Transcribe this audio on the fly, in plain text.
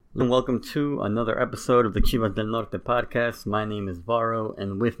And welcome to another episode of the Chivas del Norte podcast. My name is Varo,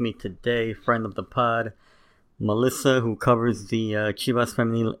 and with me today, friend of the pod, Mellisa, who covers the Chivas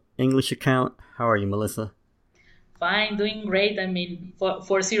Femenil English account. How are you, Mellisa? Fine, doing great. I mean,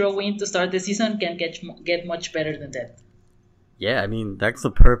 4-0 win to start the season can get much better than that. Yeah, I mean, that's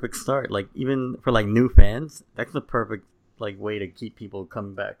the perfect start. Like, even for, like, new fans, that's the perfect, like, way to keep people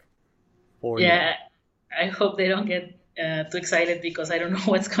coming back. Yeah, I hope they don't get too excited because I don't know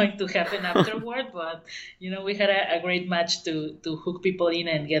what's going to happen afterward. But, we had a great match to hook people in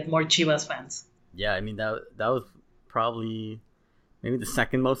and get more Chivas fans. Yeah, I mean, that was probably maybe the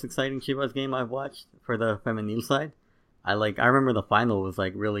second most exciting Chivas game I've watched for the Femenil side. I remember the final was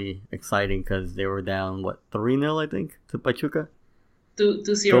like really exciting because they were down 3-0 I think to Pachuca.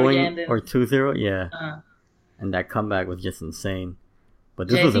 2-0 yeah, and then, or 2-0 yeah. Uh, And that comeback was just insane. But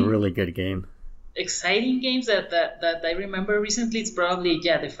this was a really good game. Exciting games that I remember recently. It's probably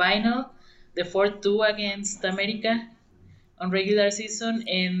the final, the 4-2 against America on regular season,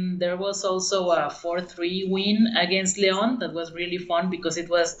 and there was also a 4-3 win against Leon that was really fun because it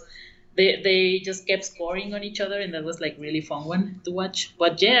was they just kept scoring on each other, and that was like really fun one to watch.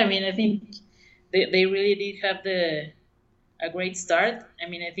 But yeah, I mean, I think they really did have a great start. I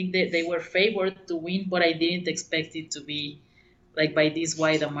mean, I think they were favored to win, but I didn't expect it to be like by this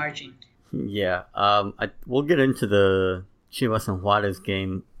wide a margin. Yeah, we'll get into the Chivas and Juarez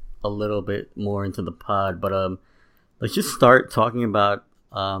game a little bit more into the pod, but let's just start talking about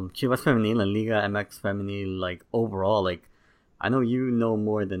Chivas Femenil and Liga MX Femenil, like overall. Like, I know you know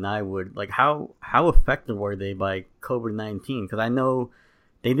more than I would. Like, how effective were they by COVID-19? Because I know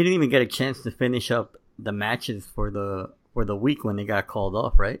they didn't even get a chance to finish up the matches for the week when they got called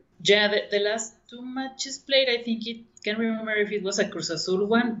off, right? Yeah, the last two matches played, I think can't remember if it was a Cruz Azul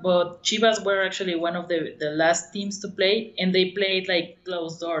one, but Chivas were actually one of the last teams to play, and they played like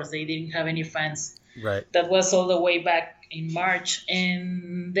closed doors. They didn't have any fans. Right. That was all the way back in March,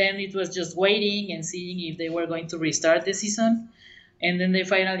 and then it was just waiting and seeing if they were going to restart the season, and then they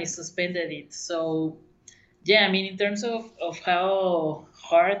finally suspended it. So, yeah, I mean, in terms of how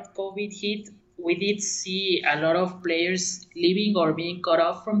hard COVID hit, we did see a lot of players leaving or being cut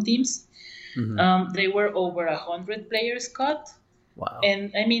off from teams. Mm-hmm. They were over 100 players cut. Wow.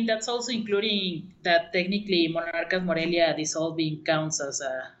 And I mean, that's also including that technically Monarcas Morelia dissolving counts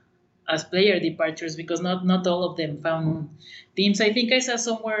as player departures because not all of them found teams. I think I saw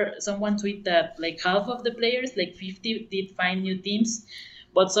someone tweet that like half of the players, like 50, did find new teams,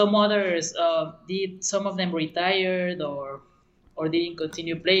 but some others some of them retired or didn't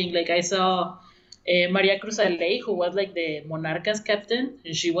continue playing. Like I saw Maria Cruz Aley, who was like the Monarcas captain,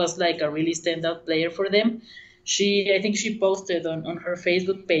 and she was like a really standout player for them. I think she posted on her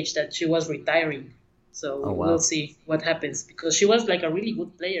Facebook page that she was retiring. So Oh, wow. We'll see what happens because she was like a really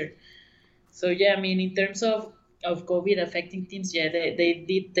good player. So yeah, I mean, in terms of COVID affecting teams, yeah, they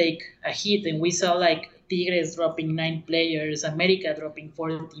did take a hit, and we saw like Tigres dropping 9 players, America dropping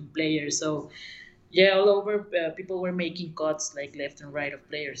 14 players. So yeah, all over people were making cuts like left and right of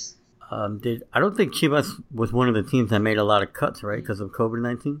players. I don't think Chivas was one of the teams that made a lot of cuts, right, because of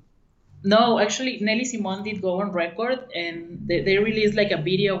COVID-19? No, actually, Nelly Simon did go on record, and they released like a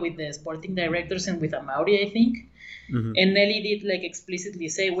video with the sporting directors and with Amaury, I think. Mm-hmm. And Nelly did like explicitly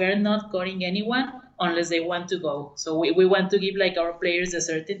say, we're not cutting anyone unless they want to go. So we want to give like our players the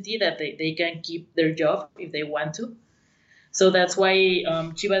certainty that they can keep their job if they want to. So that's why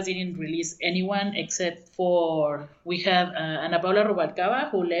Chivas didn't release anyone except for, we have Ana Paula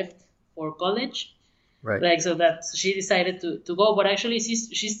Rubalcaba, who left for college. Right. Like, so that she decided to go, but actually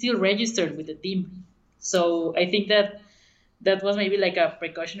she's still registered with the team. So I think that was maybe like a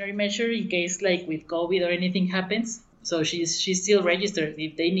precautionary measure in case like with COVID or anything happens. So she's still registered.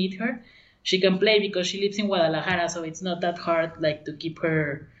 If they need her, she can play because she lives in Guadalajara, so it's not that hard like to keep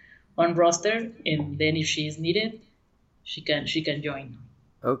her on roster, and then if she is needed, she can join.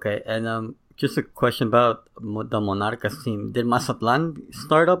 Okay, and just a question about the Monarcas team. Did Mazatlan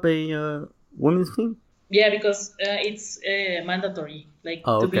start up a women's team? Yeah, because it's mandatory. Like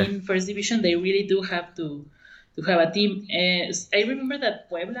to be in first division, they really do have to have a team. I remember that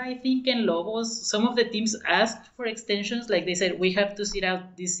Puebla, I think, and Lobos, some of the teams asked for extensions. Like they said, we have to sit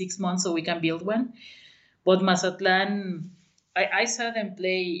out these 6 months so we can build one. But Mazatlan, I saw them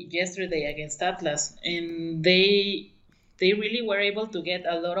play yesterday against Atlas, and they really were able to get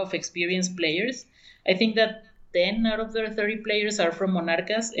a lot of experienced players. I think that 10 out of their 30 players are from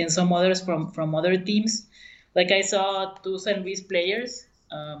Monarcas and some others from other teams. Like I saw 2 San Luis players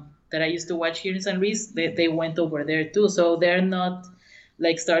that I used to watch here in San Luis. They went over there too. So they're not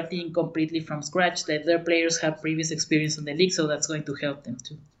like starting completely from scratch. That their players have previous experience in the league, so that's going to help them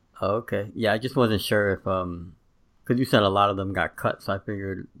too. Oh, okay. Yeah, I just wasn't sure if because you said a lot of them got cut, so I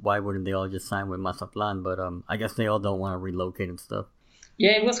figured why wouldn't they all just sign with Mazatlan? But I guess they all don't want to relocate and stuff.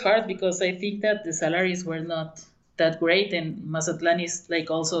 Yeah, it was hard because I think that the salaries were not that great, and Mazatlan is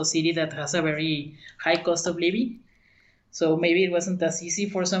like also a city that has a very high cost of living. So maybe it wasn't as easy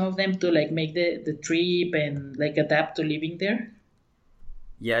for some of them to like make the trip and like adapt to living there.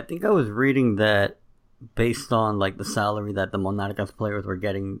 Yeah, I think I was reading that based on like the salary that the Monarcas players were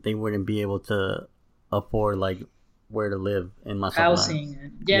getting, they wouldn't be able to afford like where to live in Mazatlan.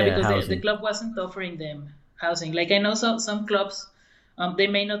 Housing, yeah, because the club wasn't offering them housing. Like I know some clubs, they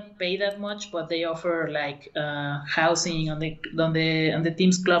may not pay that much, but they offer like housing on the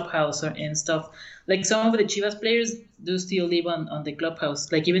team's clubhouse and stuff. Like some of the Chivas players do still live on the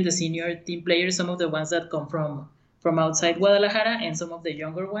clubhouse. Like even the senior team players, some of the ones that come from outside Guadalajara, and some of the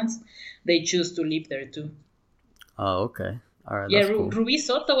younger ones, they choose to live there too. Oh, okay. All right. Yeah, cool. Ruby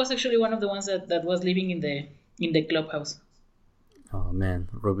Soto was actually one of the ones that was living in the clubhouse. Oh man,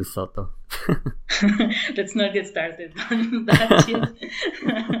 Ruby Soto. Let's not get started on that yet.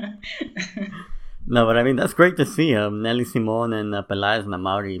 No, but I mean that's great to see Nelly Simon and Peláez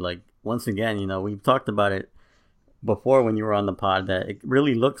Namauri. Like once again, you know, we've talked about it before when you were on the pod that it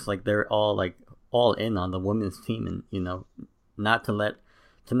really looks like they're all in on the women's team, and you know, not to let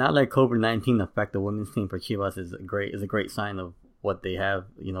COVID-19 affect the women's team for Chivas is a great sign of what they have,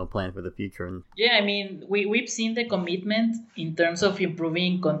 you know, planned for the future. And yeah, I mean, we've seen the commitment in terms of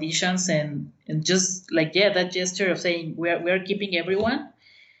improving conditions and just like that gesture of saying we're keeping everyone.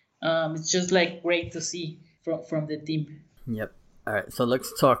 It's just like great to see from the team. Yep. All right, so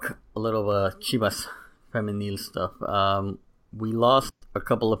let's talk a little Chivas Femenil stuff. We lost a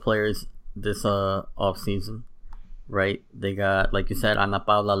couple of players this off season, right? They got, like you said, Ana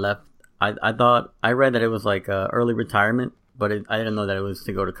Paula left. I read that it was like early retirement, but I didn't know that it was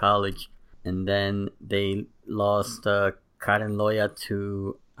to go to college. And then they lost Karen Loya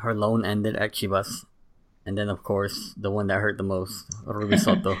to her loan ended at Chivas. And then, of course, the one that hurt the most, Ruby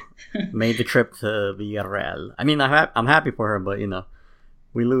Soto, made the trip to Villarreal. I mean, I'm happy for her, but, you know,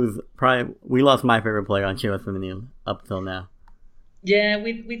 we lost my favorite player on Chivas Femenil up till now. Yeah,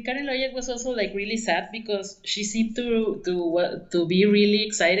 with Karen Loya, it was also like really sad because she seemed to be really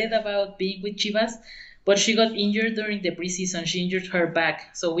excited about being with Chivas, but she got injured during the preseason. She injured her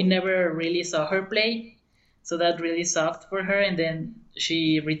back, so we never really saw her play. So that really sucked for her, and then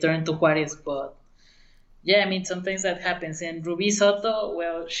she returned to Juarez. But yeah, I mean, sometimes that happens. And Ruby Soto,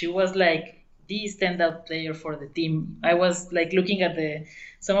 well, she was like the standout player for the team. I was like looking at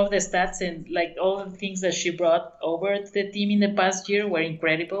some of the stats, and like all the things that she brought over to the team in the past year were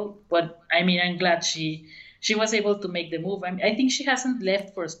incredible. But I mean, I'm glad she was able to make the move. I think she hasn't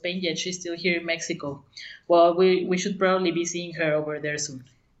left for Spain yet. She's still here in Mexico. Well, we should probably be seeing her over there soon.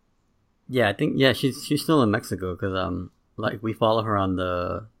 Yeah, I think she's still in Mexico because like we follow her on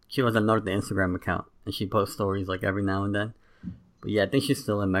the Chivas del Norte Instagram account, and she posts stories like every now and then. But yeah, I think she's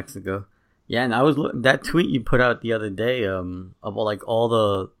still in Mexico. Yeah, and I was that tweet you put out the other day about like all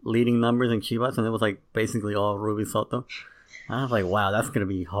the leading numbers in Chivas, and it was like basically all Ruby Soto. I was like, wow, that's gonna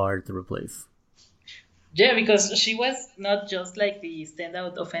be hard to replace. Yeah, because she was not just like the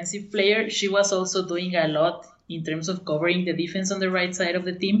standout offensive player; she was also doing a lot in terms of covering the defense on the right side of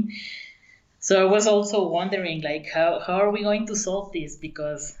the team. So I was also wondering, like, how are we going to solve this?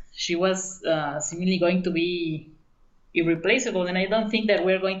 Because she was seemingly going to be irreplaceable, and I don't think that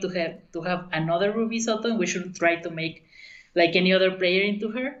we're going to have another Ruby Soto, and we should try to make like any other player into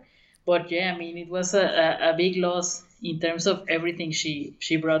her. But yeah, I mean, it was a big loss in terms of everything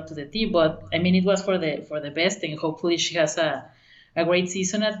she brought to the team. But I mean, it was for the best, and hopefully she has a great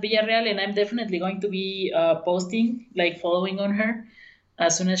season at Villarreal. And I'm definitely going to be posting, like following on her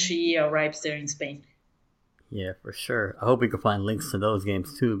as soon as she arrives there in Spain. Yeah, for sure. I hope we can find links to those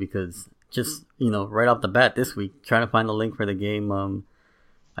games too, because just, you know, right off the bat this week, trying to find a link for the game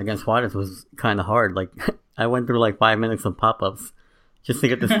against Juarez was kind of hard. Like, I went through like 5 minutes of pop-ups just to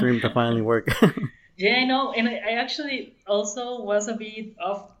get the stream to finally work. Yeah, I know. And I actually also was a bit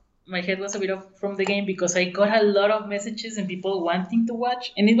off. My head was a bit off from the game because I got a lot of messages and people wanting to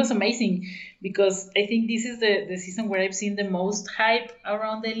watch. And it was amazing because I think this is the season where I've seen the most hype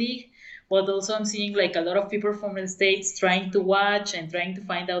around the league. But also I'm seeing like a lot of people from the States trying to watch and trying to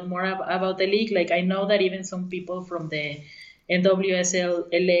find out more about the league. Like I know that even some people from the NWSL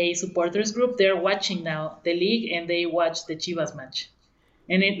LA supporters group, they're watching now the league and they watched the Chivas match.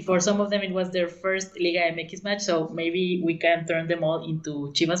 And for some of them, it was their first Liga MX match. So maybe we can turn them all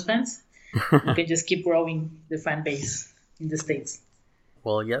into Chivas fans. We can just keep growing the fan base in the States.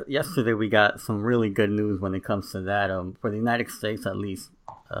 Well, yesterday we got some really good news when it comes to that. For the United States, at least,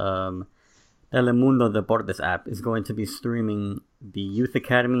 Telemundo Deportes app is going to be streaming the Youth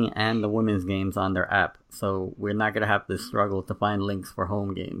Academy and the women's games on their app. So we're not going to have to struggle to find links for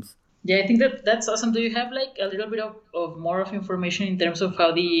home games. Yeah, I think that's awesome. Do you have like a little bit of more of information in terms of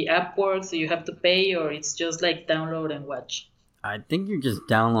how the app works? Do you have to pay, or it's just like download and watch? I think you just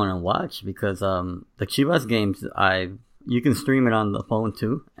download and watch, because the Chivas games, you can stream it on the phone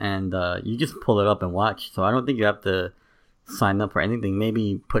too, and you just pull it up and watch. So I don't think you have to sign up for anything.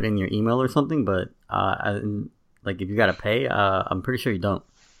 Maybe put in your email or something, but like if you gotta pay, I'm pretty sure you don't.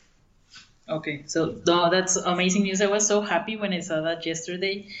 Okay, so no, that's amazing news. I was so happy when I saw that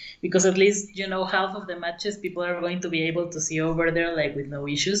yesterday, because at least, half of the matches people are going to be able to see over there, like with no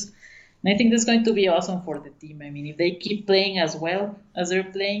issues. And I think that's going to be awesome for the team. I mean, if they keep playing as well as they're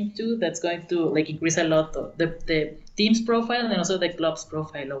playing too, that's going to like increase a lot of the team's profile and also the club's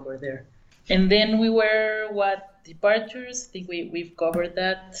profile over there. And then we were departures? I think we've covered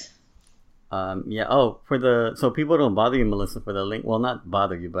that. Yeah. Oh, so people don't bother you, Mellisa, for the link. Well, not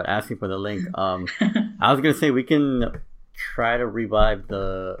bother you, but asking for the link. I was gonna say we can try to revive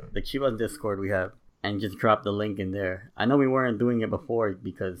the Chivas Discord we have and just drop the link in there. I know we weren't doing it before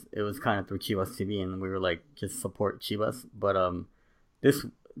because it was kind of through Chivas TV and we were like, just support Chivas. But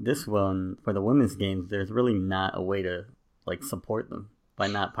this one for the women's games, there's really not a way to like support them by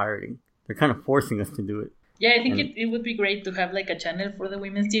not pirating. They're kind of forcing us to do it. Yeah, I think it would be great to have like a channel for the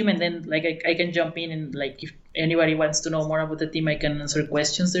women's team, and then like I can jump in and like if anybody wants to know more about the team, I can answer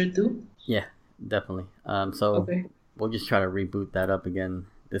questions there too. Yeah, definitely. Okay. We'll just try to reboot that up again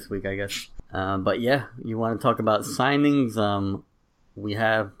this week, I guess. But yeah, you want to talk about signings? We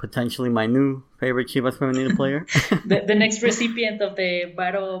have potentially my new favorite Chivas Femenil player. the next recipient of the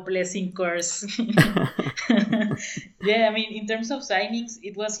Varo blessing course. Yeah, I mean, in terms of signings,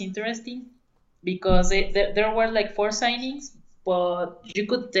 it was interesting because there were like 4 signings, but you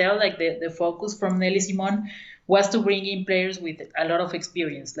could tell like the focus from Nelly Simon was to bring in players with a lot of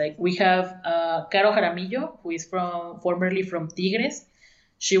experience. Like we have Caro Jaramillo, who is formerly from Tigres.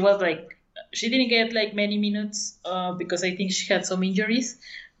 She didn't get like many minutes because I think she had some injuries,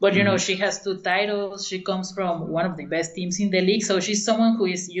 but she has 2 titles. She comes from one of the best teams in the league, so she's someone who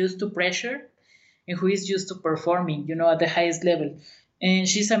is used to pressure and who is used to performing, at the highest level. And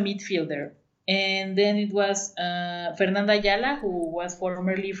she's a midfielder. And then it was Fernanda Ayala, who was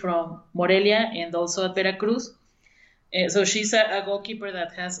formerly from Morelia and also at Veracruz. So she's a goalkeeper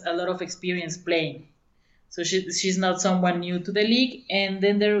that has a lot of experience playing. So she's not someone new to the league. And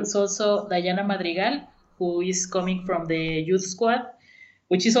then there's also Diana Madrigal, who is coming from the youth squad,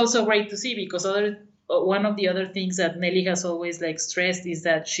 which is also great to see because one of the other things that Nelly has always like stressed is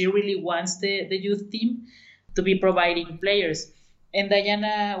that she really wants the youth team to be providing players. And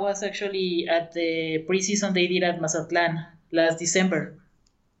Diana was actually at the preseason they did at Mazatlan last December.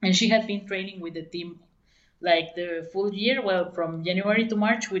 And she had been training with the team like the full year, well, from January to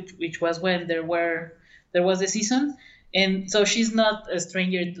March, which was when there was the season. And so she's not a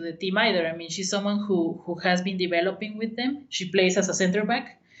stranger to the team either. I mean, she's someone who has been developing with them. She plays as a center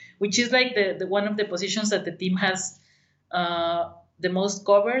back, which is like the one of the positions that the team has the most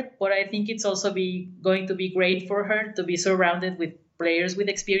covered. But I think it's also going to be great for her to be surrounded with players with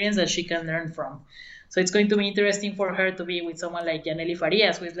experience that she can learn from. So it's going to be interesting for her to be with someone like Yaneli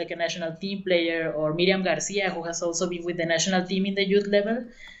Farias, who is like a national team player, or Miriam Garcia, who has also been with the national team in the youth level.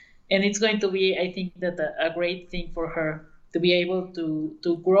 And it's going to be, I think, that a great thing for her to be able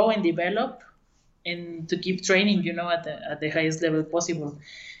to grow and develop and to keep training, at the highest level possible.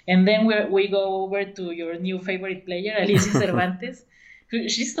 And then we go over to your new favorite player, Alicia Cervantes.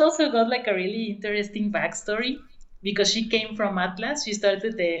 She's also got like a really interesting backstory because she came from Atlas. She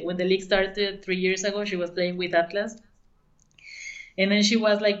started when the league started 3 years ago. She was playing with Atlas. And then she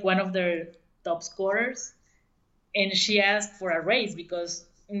was like one of their top scorers. And she asked for a raise because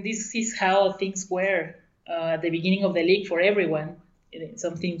this is how things were at the beginning of the league for everyone.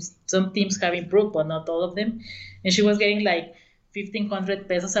 Some teams have improved, but not all of them. And she was getting like 1,500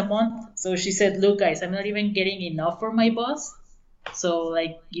 pesos a month. So she said, look, guys, I'm not even getting enough for my boss. So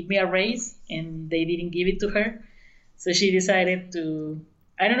like, give me a raise. And they didn't give it to her. So she decided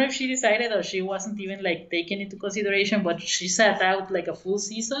I don't know if she decided or she wasn't even like taken into consideration, but she sat out like a full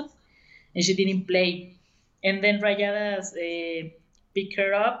season and she didn't play. And then Rayadas picked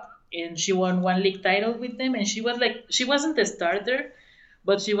her up and she won 1 league title with them. And she wasn't a starter,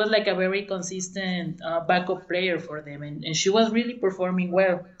 but she was like a very consistent backup player for them. And she was really performing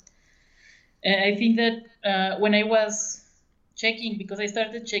well. And I think that when I was checking, because I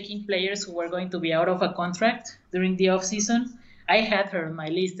started checking players who were going to be out of a contract during the off season, I had her on my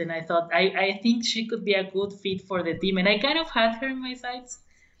list and I thought I think she could be a good fit for the team. And I kind of had her in my sights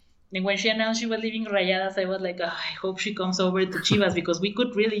And when she announced she was leaving Rayadas, I was like, oh, I hope she comes over to Chivas because we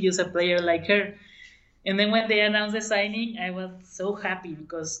could really use a player like her. And then when they announced the signing, I was so happy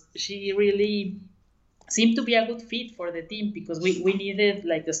because she really seemed to be a good fit for the team because we needed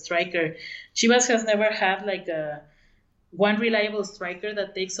like a striker. Chivas has never had like a one reliable striker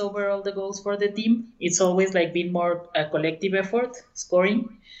that takes over all the goals for the team. It's always like been more a collective effort,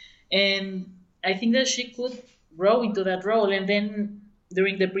 scoring. And I think that she could grow into that role. And then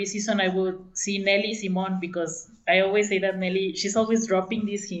during the preseason, I would see Nelly Simon because I always say that Nelly, she's always dropping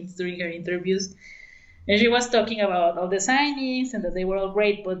these hints during her interviews. And she was talking about all the signings and that they were all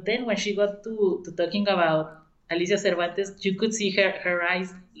great. But then when she got to talking about Alicia Cervantes, you could see her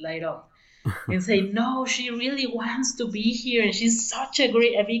eyes light up and say, no, she really wants to be here. And she's such a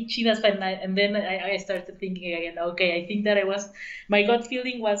big Chivas fan. And then I started thinking again, okay, I think that my gut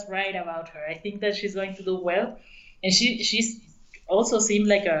feeling was right about her. I think that she's going to do well. And she's also seemed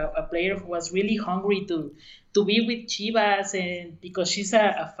like a player who was really hungry to be with Chivas, and because she's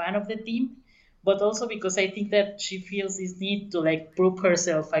a fan of the team, but also because I think that she feels this need to like prove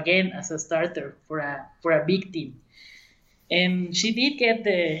herself again as a starter for a big team. And she did get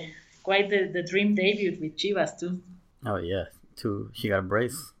the dream debut with Chivas too. Oh yeah, she got a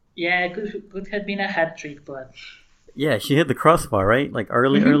brace. Yeah, it could have been a hat trick, but yeah, she hit the crossbar, right? Like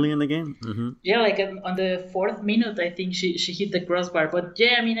early in the game. Mm-hmm. Yeah, like on the 4th minute, I think she hit the crossbar. But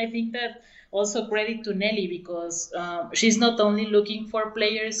yeah, I mean, I think that also credit to Nelly because she's not only looking for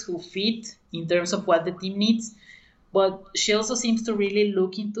players who fit in terms of what the team needs, but she also seems to really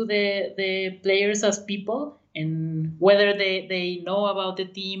look into the players as people and whether they know about the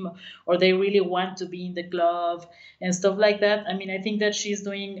team or they really want to be in the club and stuff like that. I mean, I think that she's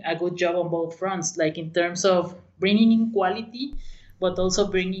doing a good job on both fronts, like in terms of bringing in quality, but also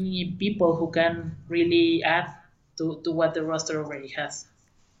bringing in people who can really add to what the roster already has.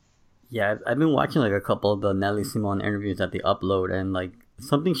 Yeah, I've been watching like a couple of the Nelly Simon interviews that they upload, and like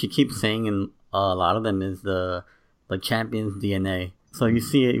something she keeps saying in a lot of them is the like champions DNA. So you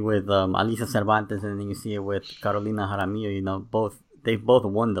see it with Alicia Cervantes, and then you see it with Carolina Jaramillo. You know, they both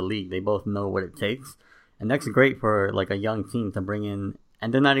won the league. They both know what it takes, and that's great for like a young team to bring in.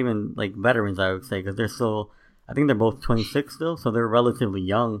 And they're not even like veterans, I would say, because they're still. I think they're both 26 still, so they're relatively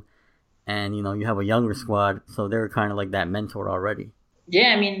young. And you know, you have a younger squad, so they're kind of like that mentor already.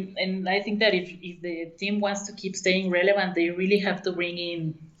 Yeah, I mean, and I think that if the team wants to keep staying relevant, they really have to bring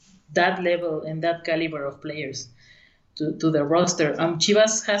in that level and that caliber of players to the roster.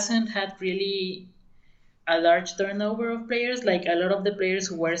 Chivas hasn't had really a large turnover of players. Like a lot of the players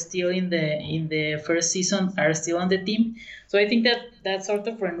who were still in the first season are still on the team. So I think that sort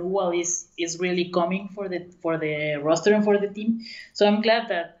of renewal is really coming for the roster and for the team. So I'm glad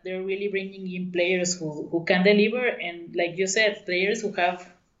that they're really bringing in players who can deliver and, like you said, players who have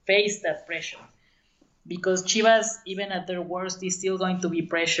faced that pressure. Because Chivas, even at their worst, is still going to be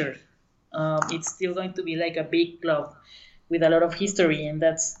pressured. It's still going to be like a big club with a lot of history, and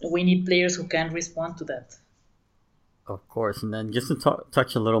we need players who can respond to that. Of course, and then just to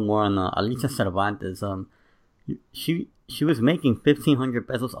touch a little more on Alicia Cervantes, she was making 1,500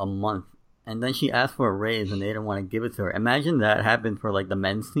 pesos a month, and then she asked for a raise, and they didn't want to give it to her. Imagine that happened for like the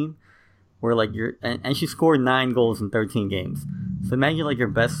men's team, where like and she scored 9 goals in 13 games. So imagine like your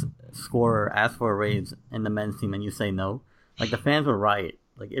best scorer asked for a raise in the men's team, and you say no. Like the fans would riot.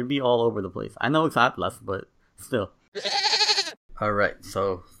 Like it'd be all over the place. I know it's Atlas, but still. All right,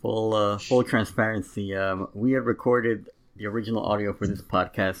 so full transparency. We had recorded the original audio for this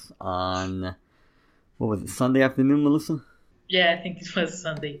podcast on what was it, Sunday afternoon, Mellisa? Yeah, I think it was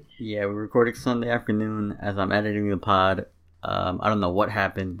Sunday. Yeah, we recorded Sunday afternoon as I'm editing the pod. I don't know what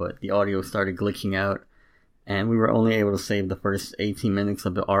happened, but the audio started glitching out, and we were only able to save the first 18 minutes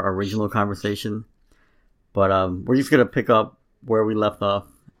of our original conversation. But we're just gonna pick up where we left off,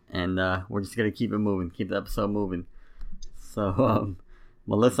 and we're just gonna keep it moving, keep the episode moving. So,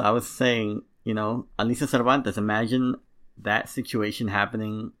 Mellisa, I was saying, you know, Alicia Cervantes, imagine that situation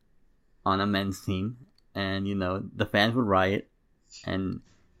happening on a men's team, and, you know, the fans would riot, and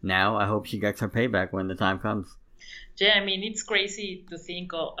now I hope she gets her payback when the time comes. Yeah, I mean, it's crazy to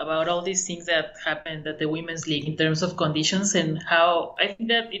think about all these things that happened at the Women's League in terms of conditions and how I think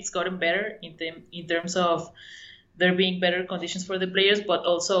that it's gotten better in terms of there being better conditions for the players, but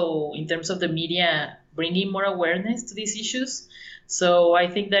also in terms of the media bringing more awareness to these issues. So I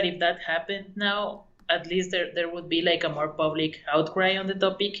think that if that happened now, at least there would be like a more public outcry on the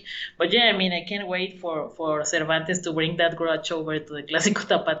topic. But yeah, I mean, I can't wait for Cervantes to bring that grudge over to the Clásico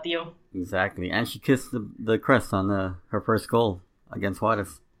Tapatío. Exactly. And she kissed the crest on her first goal against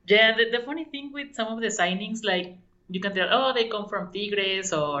Juarez. Yeah, the funny thing with some of the signings, like you can tell, oh, they come from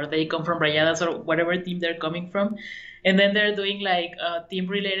Tigres or they come from Rayadas or whatever team they're coming from. And then they're doing like team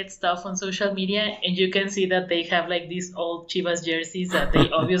related stuff on social media, and you can see that they have like these old Chivas jerseys that they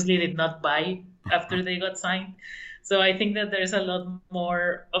obviously did not buy after they got signed. So I think that there's a lot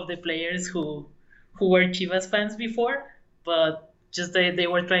more of the players who were Chivas fans before, but just they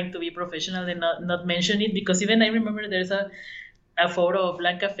were trying to be professional and not mention it, because even I remember there's a photo of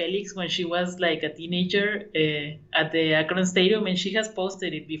Blanca Felix when she was like a teenager at the Akron Stadium, and she has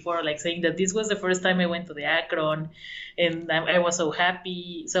posted it before, like saying that this was the first time I went to the Akron, and I was so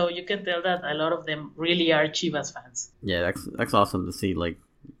happy. So you can tell that a lot of them really are Chivas fans. Yeah, that's awesome to see, like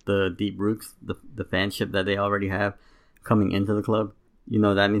the deep roots, the fanship that they already have coming into the club. You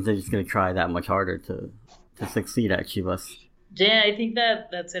know, that means they're just gonna try that much harder to succeed at Chivas. Yeah, I think that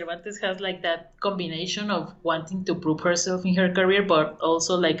Cervantes has like that combination of wanting to prove herself in her career, but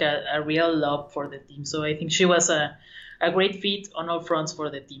also like a real love for the team. So I think she was a great fit on all fronts for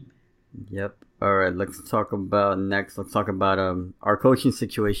the team. Yep. All right, let's talk about our coaching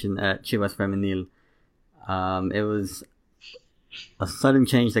situation at Chivas Femenil. It was a sudden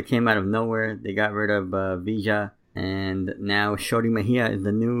change that came out of nowhere. They got rid of Villa, and now Shori Mejia is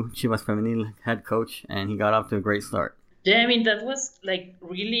the new Chivas Femenil head coach, and he got off to a great start. Yeah, I mean, that was like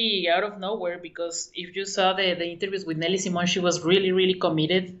really out of nowhere, because if you saw the interviews with Nelly Simon, she was really, really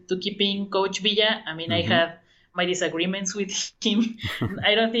committed to keeping Coach Villa. I mean, I had my disagreements with him.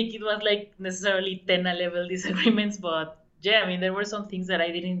 I don't think it was like necessarily Tena level disagreements, but yeah, I mean, there were some things that I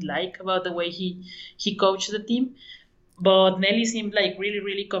didn't like about the way he coached the team. But Nelly seemed like really,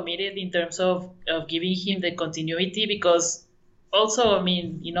 really committed in terms of giving him the continuity, because also, I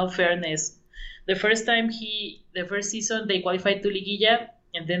mean, in all fairness, the first season they qualified to Liguilla,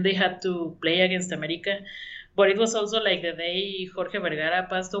 and then they had to play against America. But it was also like the day Jorge Vergara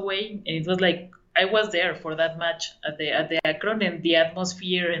passed away, and it was like I was there for that match at the Akron, and the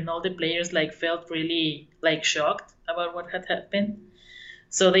atmosphere and all the players like felt really like shocked about what had happened.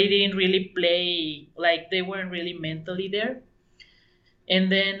 So they didn't really play, like they weren't really mentally there. And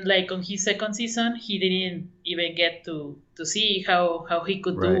then like on his second season, he didn't even get to see how he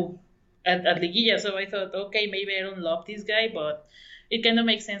could do at Liguilla. So I thought, okay, maybe I don't love this guy, but it kind of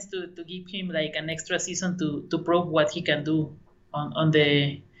makes sense to give him like an extra season to prove what he can do on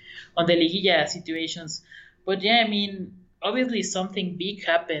the Liguilla situations. But yeah, I mean, obviously something big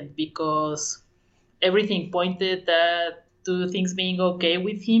happened, because everything pointed to things being okay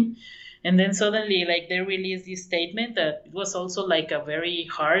with him. And then suddenly, like, they released this statement that it was also like a very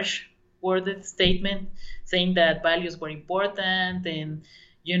harsh worded statement, saying that values were important, and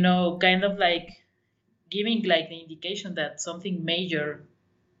you know, kind of like giving like the indication that something major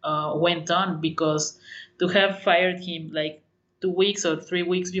went on, because to have fired him like 2 weeks or 3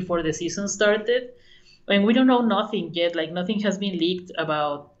 weeks before the season started, and we don't know nothing yet, like nothing has been leaked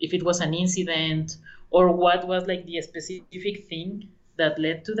about if it was an incident or what was like the specific thing that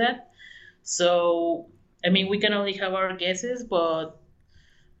led to that. So I mean, we can only have our guesses, but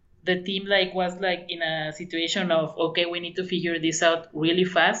the team like was like in a situation of, okay, we need to figure this out really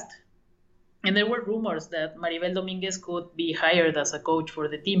fast. And there were rumors that Maribel Dominguez could be hired as a coach for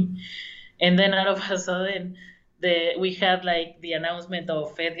the team. And then all of a sudden, we had like the announcement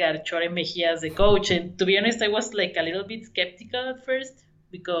of Edgar Chore Mejia as the coach. And to be honest, I was like a little bit skeptical at first,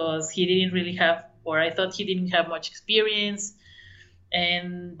 because he didn't really have, or I thought he didn't have much experience.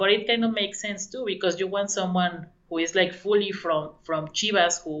 But it kind of makes sense too, because you want someone who is like fully from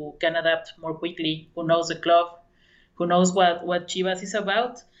Chivas, who can adapt more quickly, who knows the club, who knows what Chivas is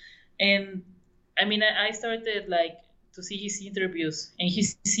about. And I mean, I started like to see his interviews, and he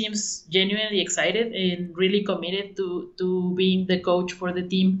seems genuinely excited and really committed to being the coach for the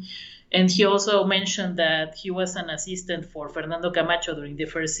team. And he also mentioned that he was an assistant for Fernando Camacho during the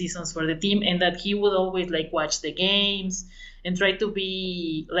first seasons for the team, and that he would always like watch the games and try to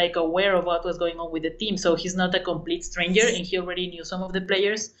be like aware of what was going on with the team. So he's not a complete stranger, and he already knew some of the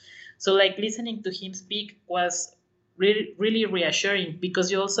players. So like listening to him speak was really, really reassuring,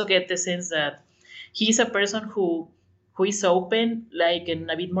 because you also get the sense that he's a person who is open, like,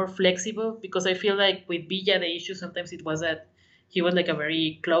 and a bit more flexible, because I feel like with Villa, the issue sometimes it was that he was like a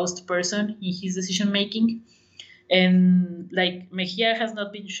very closed person in his decision making. And like Mejia has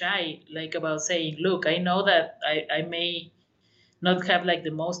not been shy, like about saying, look, I know that I may not have like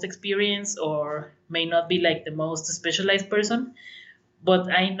the most experience, or may not be like the most specialized person,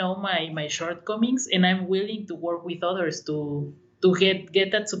 but I know my shortcomings, and I'm willing to work with others to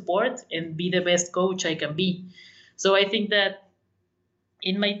get that support and be the best coach I can be. So I think that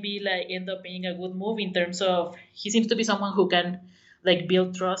it might be like end up being a good move, in terms of he seems to be someone who can like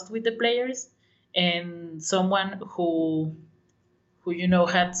build trust with the players, and someone who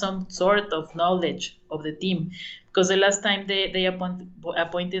had some sort of knowledge of the team, because the last time they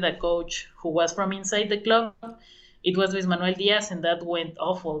appointed a coach who was from inside the club, it was Luis Manuel Diaz, and that went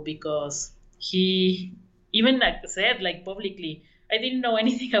awful because he even said publicly, I didn't know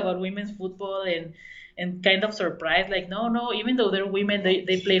anything about women's football, and kind of surprised, no, even though they're women,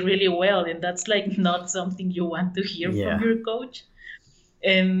 they play really well, and that's not something you want to hear from your coach.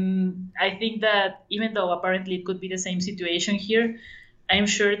 And I think that even though apparently it could be the same situation here, I'm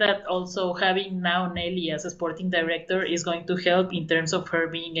sure that also having now Nelly as a sporting director is going to help in terms of her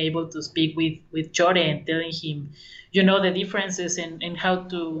being able to speak with Chore and telling him, the differences and how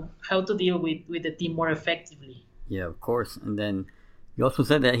to deal with the team more effectively. Yeah, of course. And then you also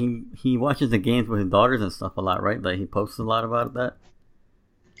said that he watches the games with his daughters and stuff a lot, right? Like he posts a lot about that.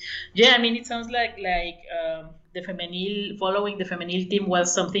 Yeah, I mean, it sounds like the femenil, following the femenil team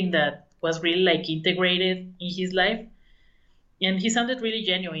was something that was really integrated in his life, and he sounded really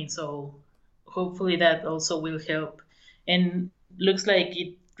genuine. So hopefully that also will help, and looks like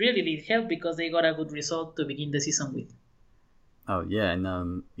it really did help because they got a good result to begin the season with. Oh yeah,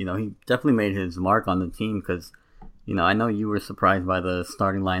 and he definitely made his mark on the team because I know you were surprised by the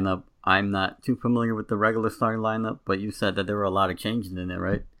starting lineup. I'm not too familiar with the regular starting lineup, but you said that there were a lot of changes in it,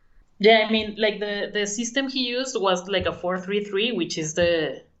 right? Yeah, I mean, the system he used was like a 4-3-3, which is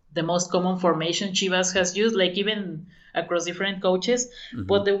the most common formation Chivas has used, even across different coaches. Mm-hmm.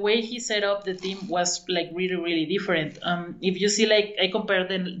 But the way he set up the team was really, really different. If you see, I compared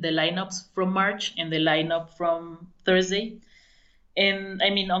the lineups from March and the lineup from Thursday. And I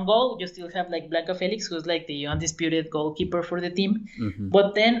mean, on goal, you still have Blanca Felix, who's the undisputed goalkeeper for the team. Mm-hmm.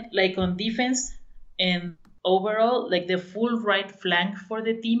 But then, on defense and overall, the full right flank for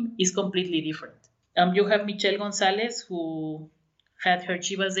the team is completely different. You have Michelle Gonzalez, who had her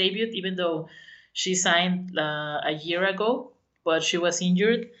Chivas debut, even though she signed a year ago, but she was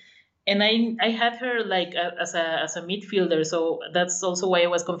injured. And I had her as a midfielder, so that's also why I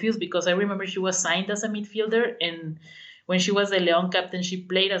was confused, because I remember she was signed as a midfielder, and when she was the León captain, she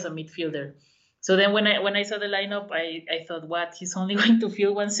played as a midfielder. So then when I saw the lineup, I thought, what, he's only going to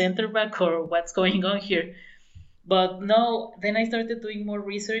field one center back, or what's going on here? But no, then I started doing more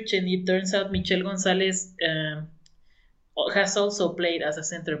research, and it turns out Michelle Gonzalez has also played as a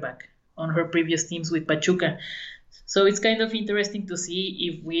center back on her previous teams with Pachuca. So it's kind of interesting to see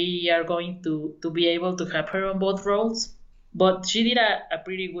if we are going to be able to have her on both roles. But she did a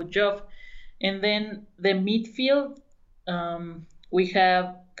pretty good job. And then the midfield, we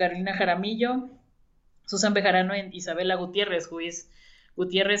have Carolina Jaramillo, Susan Bejarano, and Isabela Gutierrez,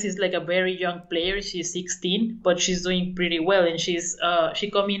 Gutierrez is a very young player. She's 16, but she's doing pretty well, and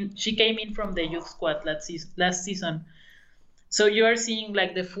she came in from the youth squad last season. So you are seeing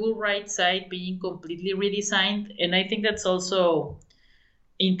the full right side being completely redesigned, and I think that's also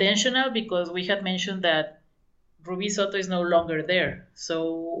intentional because we had mentioned that Ruby Soto is no longer there.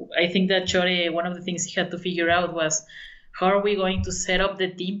 So I think that Chore, one of the things he had to figure out was, how are we going to set up the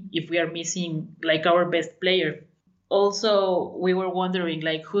team if we are missing our best player? Also, we were wondering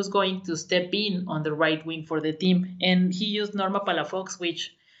who's going to step in on the right wing for the team, and he used Norma Palafox,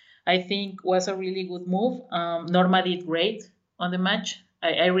 which I think was a really good move. Norma did great on the match.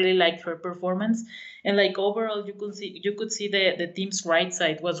 I really liked her performance, and overall you could see the team's right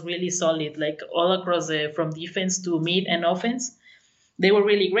side was really solid, all across from defense to mid and offense. They were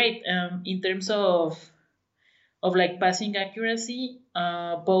really great. In terms of passing accuracy,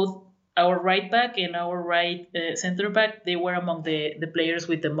 both our right back and our right center back, they were among the players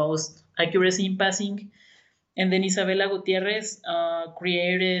with the most accuracy in passing. And then Isabela Gutierrez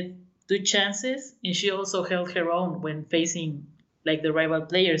created 2 chances, and she also held her own when facing the rival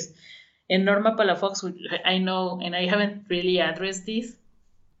players. And Norma Palafox, I know, and I haven't really addressed this,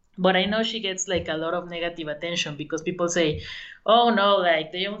 but I know she gets a lot of negative attention because people say, oh no,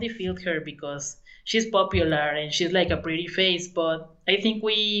 they only field her because she's popular and she's a pretty face. But I think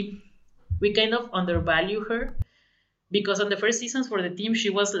we kind of undervalue her, because on the first seasons for the team,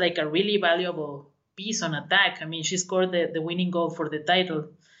 she was a really valuable piece on attack. I mean, she scored the winning goal for the title,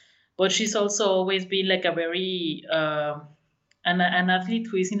 but she's also always been a very an athlete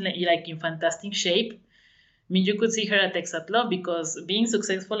who is in fantastic shape. I mean, you could see her at Hexathlon, because being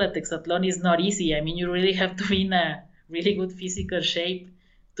successful at Hexathlon is not easy. I mean, you really have to be in a really good physical shape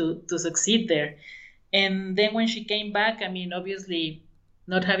to succeed there. And then when she came back, I mean, obviously,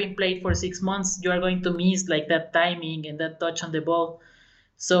 not having played for 6 months, you are going to miss that timing and that touch on the ball.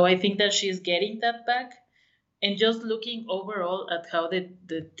 So I think that she's getting that back. And just looking overall at how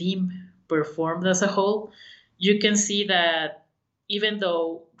the team performed as a whole, you can see that even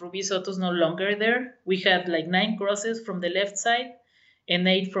though Ruby Soto's no longer there, we had like 9 crosses from the left side and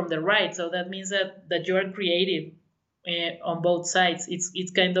 8 from the right. So that means that you are creative on both sides.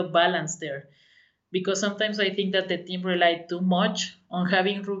 It's kind of balanced there. Because sometimes I think that the team relied too much on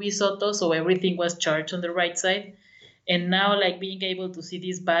having Ruby Soto, so everything was charged on the right side. And now, like, being able to see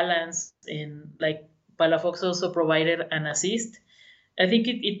this balance, and like Palafox also provided an assist, I think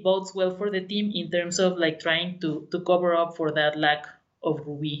it bodes well for the team in terms of like trying to cover up for that lack of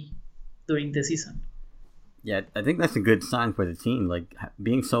Ruby during the season. Yeah, I think that's a good sign for the team, like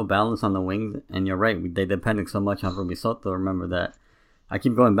being so balanced on the wings. And you're right, they depended so much on Ruby Soto. Remember that. I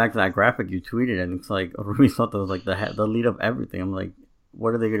keep going back to that graphic you tweeted, and it's like Ruby Soto is like the lead of everything. I'm like,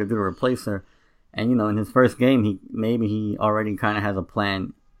 what are they going to do to replace her? And, you know, in his first game, he already kind of has a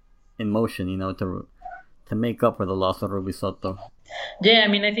plan in motion, you know, to make up for the loss of Ruby Soto. Yeah, I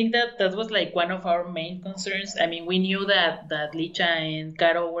mean, I think that was like one of our main concerns. I mean, we knew that Licha and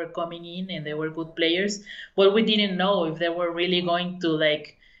Caro were coming in and they were good players, but we didn't know if they were really going to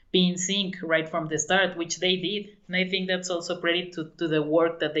like be in sync right from the start, which they did. And I think that's also credit to the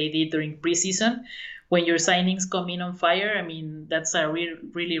work that they did during preseason. When your signings come in on fire, I mean, that's a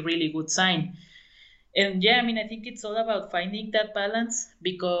really, really good sign. And yeah, I mean, I think it's all about finding that balance,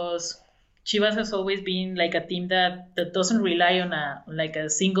 because Chivas has always been like a team that doesn't rely on a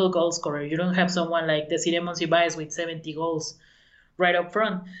single goal scorer. You don't have someone like Desiree Monsiváis with 70 goals right up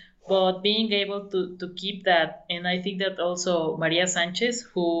front. But being able to keep that, and I think that also Maria Sanchez,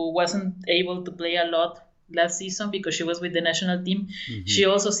 who wasn't able to play a lot last season because she was with the national team, she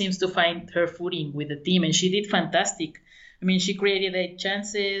also seems to find her footing with the team, and she did fantastic. I mean, she created 8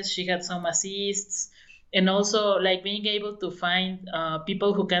 chances, she had some assists, and also like being able to find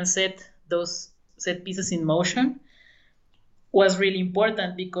people who can set those set pieces in motion was really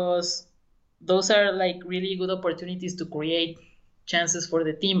important, because those are like really good opportunities to create chances for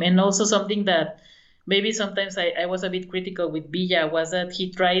the team. And also something that maybe sometimes I was a bit critical with Villa was that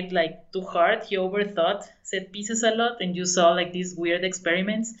he tried like too hard. He overthought set pieces a lot, and you saw like these weird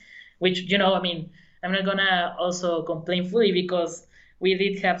experiments, which, you know, I mean, I'm not gonna also complain fully because we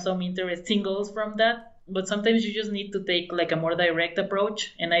did have some interesting goals from that. But sometimes you just need to take like a more direct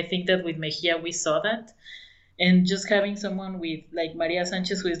approach. And I think that with Mejia, we saw that. And just having someone with like Maria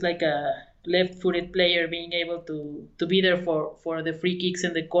Sanchez, who is like a left-footed player, being able to be there for the free kicks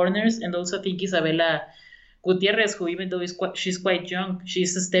and the corners. And also I think Isabela Gutierrez, who even though she's quite young,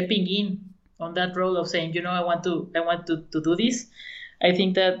 she's stepping in on that role of saying, you know, I want to do this. I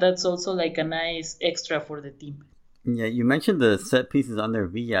think that's also like a nice extra for the team. Yeah, you mentioned the set pieces under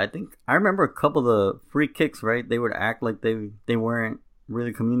Villa. I think I remember a couple of the free kicks, right? They would act like they weren't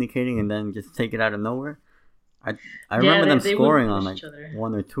really communicating and then just take it out of nowhere. I remember them scoring on like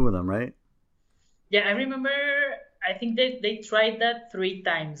 1 or 2 of them, right? Yeah, I remember. I think they tried that 3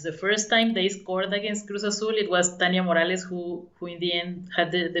 times. The first time they scored against Cruz Azul, it was Tania Morales who in the end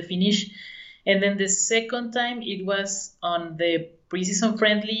had the finish. And then the second time it was on the preseason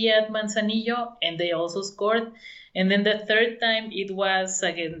friendly at Manzanillo, and they also scored. And then the third time it was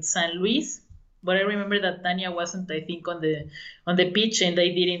against San Luis, but I remember that Tania wasn't, I think, on the pitch, and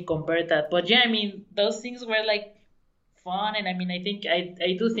they didn't convert that. But yeah, I mean, those things were like fun, and I mean,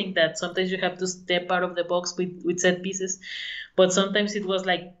 I do think that sometimes you have to step out of the box with set pieces, but sometimes it was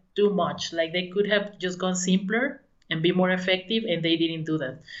like too much. Like they could have just gone simpler and be more effective, and they didn't do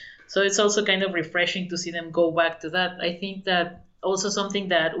that. So it's also kind of refreshing to see them go back to that. I think that also something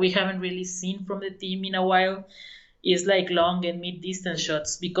that we haven't really seen from the team in a while is like long and mid-distance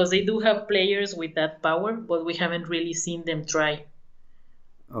shots, because they do have players with that power, but we haven't really seen them try.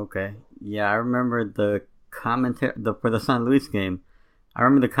 Okay. Yeah, I remember the commentator for the San Luis game. I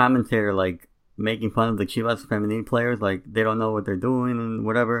remember the commentator like making fun of the Chivas Femenil players, like they don't know what they're doing and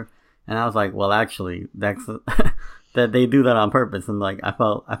whatever. And I was like, well, actually, that's that they do that on purpose. And like I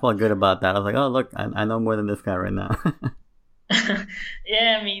felt good about that. I was like, oh look, I know more than this guy right now.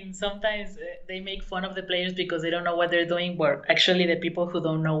 Yeah, I mean, sometimes they make fun of the players because they don't know what they're doing, but actually the people who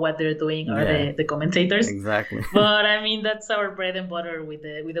don't know what they're doing are the commentators. Exactly. But I mean, that's our bread and butter with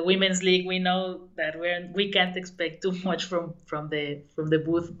the women's league. We know that we can't expect too much from the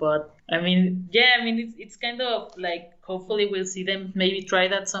booth, but I mean, yeah, I mean, it's kind of like, hopefully we'll see them maybe try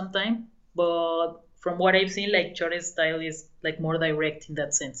that sometime. But from what I've seen, like Juarez style is like more direct in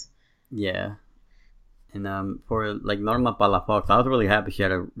that sense. Yeah. And for like Norma Palafox, I was really happy she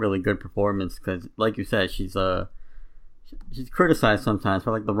had a really good performance, because, like you said, she's criticized sometimes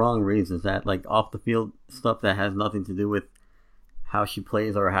for like the wrong reasons, that like off the field stuff that has nothing to do with how she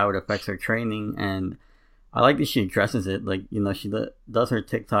plays or how it affects her training. And I like that she addresses it. Like, you know, she does her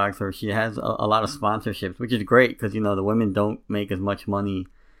TikToks, or she has a lot of sponsorships, which is great because, you know, the women don't make as much money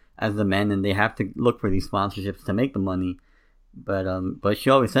as the men, and they have to look for these sponsorships to make the money. But she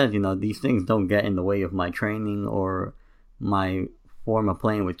always says, these things don't get in the way of my training or my form of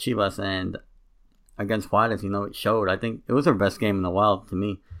playing with Chivas. And against Juarez, it showed. I think it was her best game in a while to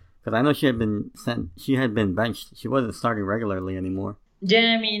me, because I know she had been benched. She wasn't starting regularly anymore.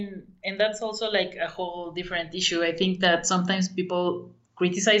 Yeah, I mean, and that's also like a whole different issue. I think that sometimes people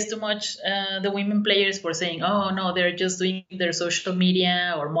criticize too much the women players for saying, oh no, they're just doing their social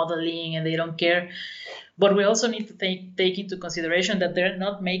media or modeling and they don't care. But we also need to take into consideration that they're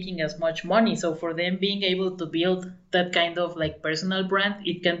not making as much money. So for them being able to build that kind of like personal brand,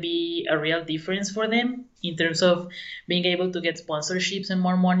 it can be a real difference for them in terms of being able to get sponsorships and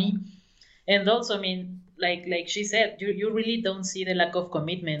more money. And also, I mean, like she said, you really don't see the lack of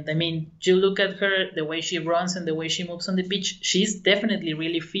commitment. I mean, you look at her, the way she runs and the way she moves on the pitch, she's definitely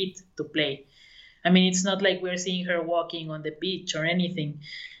really fit to play. I mean, it's not like we're seeing her walking on the pitch or anything.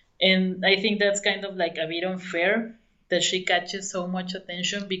 And I think that's kind of like a bit unfair that she catches so much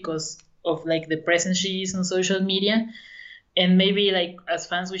attention because of like the presence she is on social media. And maybe like as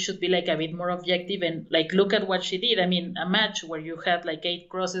fans, we should be like a bit more objective and like look at what she did. I mean, a match where you had like 8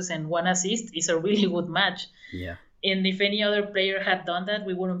 crosses and 1 assist is a really good match. Yeah. And if any other player had done that,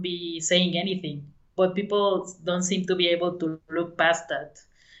 we wouldn't be saying anything. But people don't seem to be able to look past that.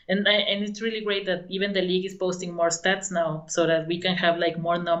 And it's really great that even the league is posting more stats now so that we can have like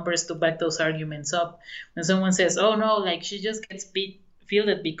more numbers to back those arguments up. When someone says, oh no, like she just gets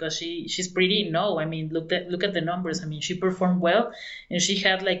fielded because she's pretty. No, I mean, look at the numbers. I mean, she performed well and she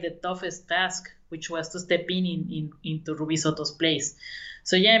had like the toughest task, which was to step into Ruby Soto's place.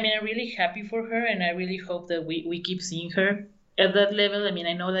 So yeah, I mean, I'm really happy for her and I really hope that we keep seeing her at that level. I mean,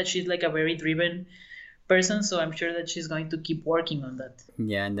 I know that she's like a very driven person, so I'm sure that she's going to keep working on that.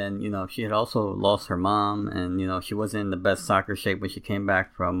 Yeah, and then she had also lost her mom, and she wasn't in the best soccer shape when she came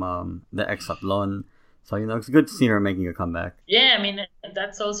back from the Exatlon. So it's good to see her making a comeback. Yeah, I mean,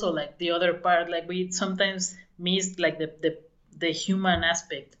 that's also like the other part. Like we sometimes miss like the human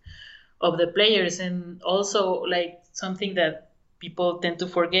aspect of the players, and also like something that people tend to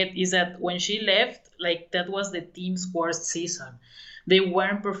forget is that when she left, like that was the team's worst season. They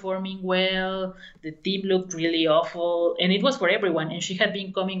weren't performing well. The team looked really awful, and it was for everyone. And she had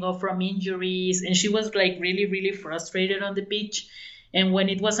been coming off from injuries, and she was like really, really frustrated on the pitch. And when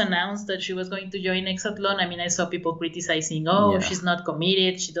it was announced that she was going to join Exatlon, I mean, I saw people criticizing, she's not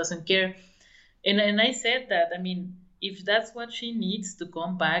committed, she doesn't care. And I said that, I mean, if that's what she needs to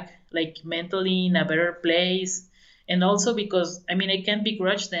come back, like mentally in a better place, and also because, I mean, I can't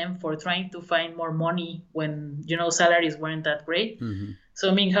begrudge them for trying to find more money when, salaries weren't that great. Mm-hmm. So,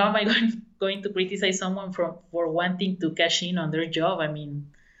 I mean, how am I going to criticize someone for wanting to cash in on their job? I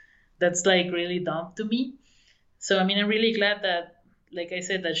mean, that's like really dumb to me. So, I mean, I'm really glad that, like I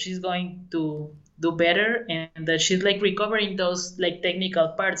said, that she's going to do better and that she's like recovering those like technical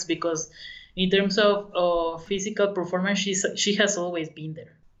parts, because in terms of physical performance, she has always been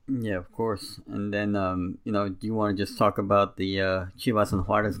there. Yeah, of course. And then, do you want to just talk about the Chivas and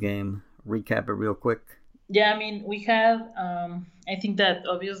Juarez game? Recap it real quick. Yeah, I mean, we had, I think that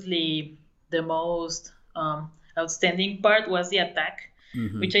obviously the most outstanding part was the attack,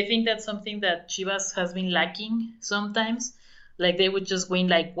 which I think that's something that Chivas has been lacking sometimes. Like they would just win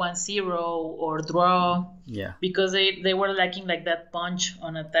like 1-0 or draw, because they were lacking like that punch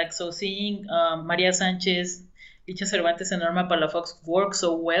on attack. So seeing Maria Sanchez, Licha Cervantes, and Norma Palafox work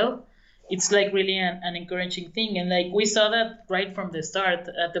so well, it's like really an encouraging thing. And like we saw that right from the start.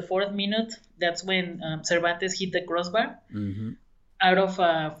 At the 4th minute, that's when Cervantes hit the crossbar out of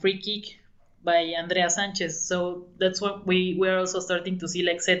a free kick by Andrea Sanchez. So that's what we're also starting to see,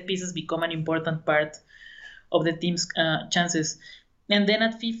 like set pieces become an important part of the team's chances. And then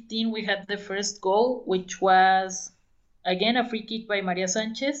at 15, we had the first goal, which was, again, a free kick by Maria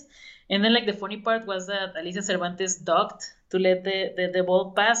Sanchez. And then, like, the funny part was that Alicia Cervantes ducked to let the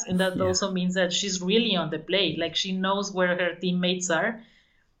ball pass, and that also means that she's really on the play. Like, she knows where her teammates are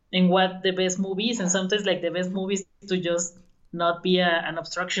and what the best move is, and sometimes, like, the best move is to just not be an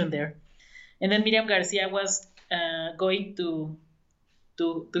obstruction there. And then Miriam Garcia was going to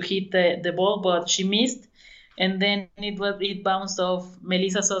hit the ball, but she missed. And then it bounced off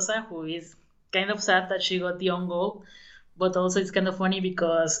Mellisa Sosa, who is kind of sad that she got the own goal, but also it's kind of funny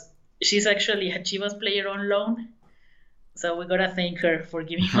because she's actually a Chivas player on loan. So we gotta thank her for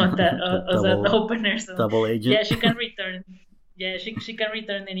giving out that that opener. So, double agent. Yeah, she can return. Yeah, she can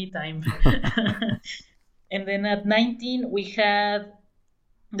return anytime. And then at 19 we had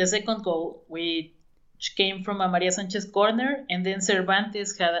the second goal, which came from a Maria Sanchez corner, and then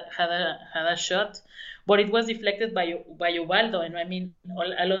Cervantes had a shot but it was deflected by Ubaldo. And I mean,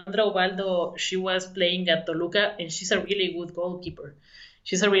 Alondra Ubaldo, she was playing at Toluca, and she's a really good goalkeeper.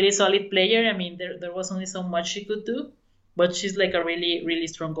 She's a really solid player. I mean, there was only so much she could do, but she's like a really, really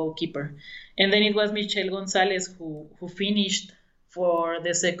strong goalkeeper. And then it was Michelle Gonzalez who finished for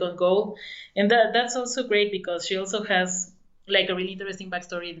the second goal. And that's also great because she also has like a really interesting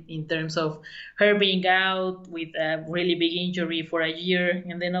backstory in terms of her being out with a really big injury for a year.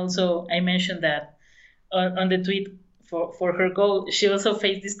 And then also I mentioned that on the tweet for her goal, she also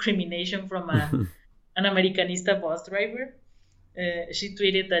faced discrimination from an Americanista bus driver. She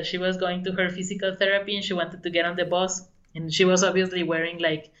tweeted that she was going to her physical therapy and she wanted to get on the bus, and she was obviously wearing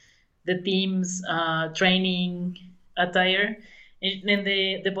like the team's training attire. And then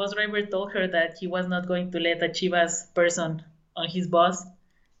the bus driver told her that he was not going to let a Chivas person on his bus,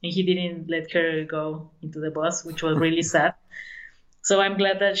 and he didn't let her go into the bus, which was really sad. So I'm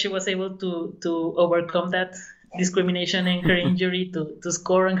glad that she was able to overcome that discrimination and her injury to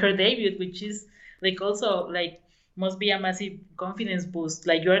score on her debut, which is like also like must be a massive confidence boost.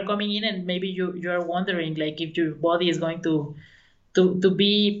 Like you are coming in and maybe you are wondering like if your body is going to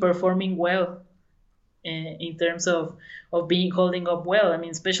be performing well in terms of being holding up well. I mean,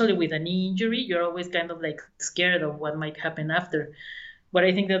 especially with a knee injury, you're always kind of like scared of what might happen after. But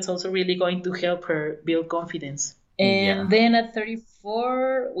I think that's also really going to help her build confidence. And then at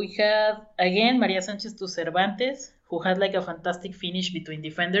 34, we have again Maria Sanchez to Cervantes, who had like a fantastic finish between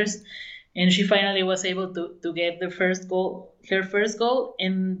defenders. And she finally was able to get her first goal.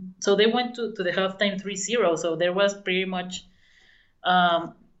 And so they went to the halftime 3-0. So there was pretty much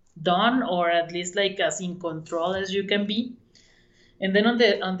done, or at least like as in control as you can be. And then on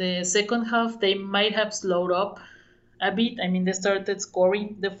the second half, they might have slowed up a bit. I mean, they started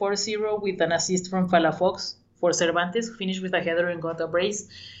scoring the 4-0 with an assist from Palafox for Cervantes, who finished with a header and got a brace.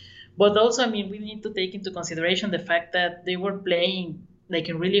 But also, I mean, we need to take into consideration the fact that they were playing like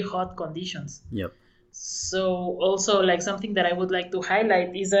in really hot conditions. Yep. So also like something that I would like to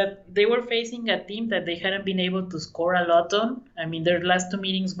highlight is that they were facing a team that they hadn't been able to score a lot on. I mean, their last two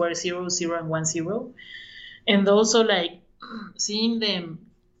meetings were 0-0 and 1-0. And also like seeing them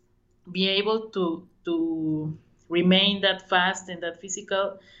be able to remain that fast and that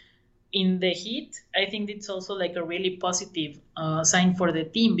physical in the heat, I think it's also like a really positive sign for the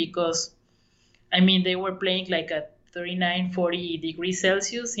team, because I mean, they were playing like at 39, 40 degrees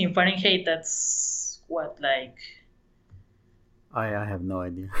Celsius. In Fahrenheit, that's what, like... I have no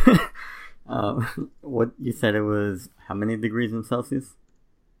idea. What you said, it was how many degrees in Celsius?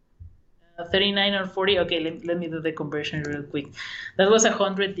 39 or 40. Okay, let me do the conversion real quick. That was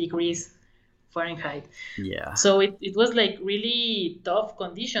 100 degrees Fahrenheit. Yeah. So it was like really tough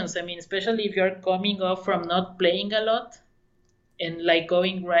conditions. I mean, especially if you're coming off from not playing a lot and like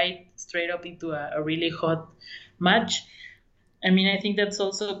going right straight up into a really hot match. I mean, I think that's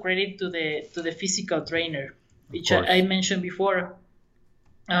also credit to the physical trainer, which I mentioned before.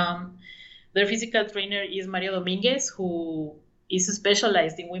 Their physical trainer is Mario Dominguez, who is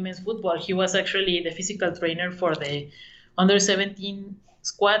specialized in women's football. He was actually the physical trainer for the under-17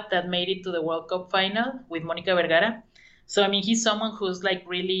 squad that made it to the World Cup final with Monica Vergara. So, I mean, he's someone who's like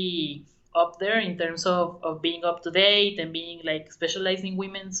really up there in terms of being up to date and being like specialized in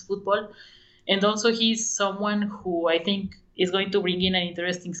women's football. And also he's someone who I think is going to bring in an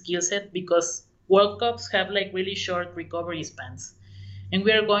interesting skill set, because World Cups have like really short recovery spans. And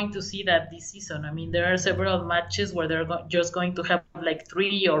we are going to see that this season. I mean, there are several matches where they're just going to have like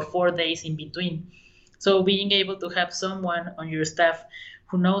 3 or 4 days in between. So being able to have someone on your staff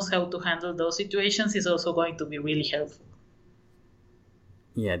who knows how to handle those situations is also going to be really helpful.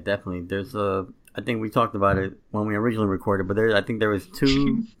 Yeah, definitely. There's I think we talked about it when we originally recorded, but I think there was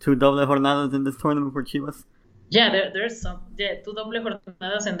two doble jornadas in this tournament for Chivas. Yeah, there's some 2 doble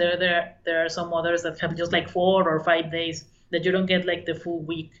jornadas, and there are some others that have just like 4 or 5 days that you don't get like the full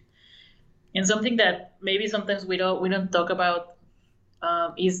week. And something that maybe sometimes we don't talk about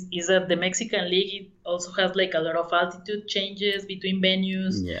is that the Mexican League also has like a lot of altitude changes between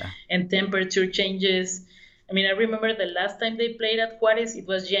venues and temperature changes. I mean, I remember the last time they played at Juarez, it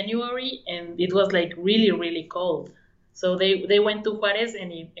was January, and it was like really, really cold. So they went to Juarez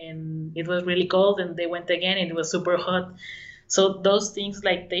and it was really cold, and they went again and it was super hot. So those things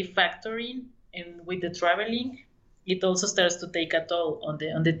like they factor in, and with the traveling, it also starts to take a toll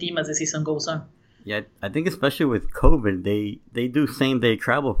on the team as the season goes on. Yeah, I think especially with COVID, they do same-day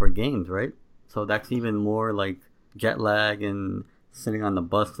travel for games, right? So that's even more like jet lag and sitting on the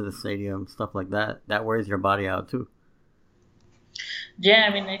bus to the stadium, stuff like that. That wears your body out too. Yeah,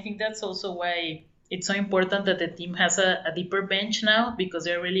 I mean, I think that's also why it's so important that the team has a deeper bench now, because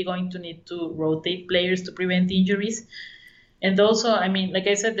they're really going to need to rotate players to prevent injuries. And also, I mean, like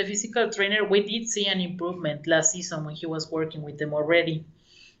I said, the physical trainer, we did see an improvement last season when he was working with them already.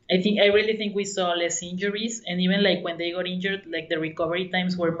 I really think we saw less injuries, and even like when they got injured, like the recovery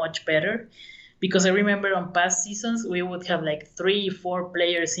times were much better. Because I remember on past seasons, we would have like 3-4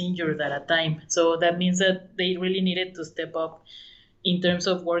 players injured at a time. So that means that they really needed to step up in terms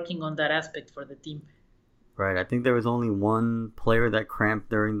of working on that aspect for the team. Right. I think there was only one player that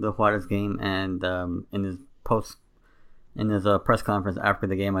cramped during the Juarez game, and in his press conference after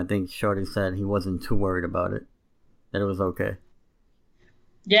the game, I think Shorty said he wasn't too worried about it, that it was okay.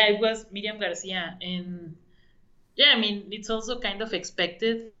 Yeah, it was Miriam Garcia, and yeah, I mean, it's also kind of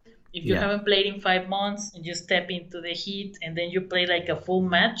expected. If you haven't played in 5 months and you step into the heat and then you play like a full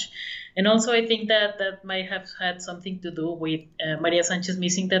match. And also I think that might have had something to do with Maria Sanchez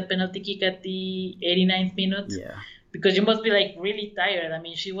missing that penalty kick at the 89th minute. Yeah. Because you must be like really tired. I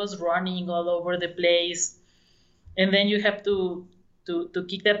mean, she was running all over the place. And then you have to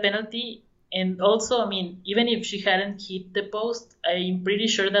kick that penalty. And also, I mean, even if she hadn't hit the post, I'm pretty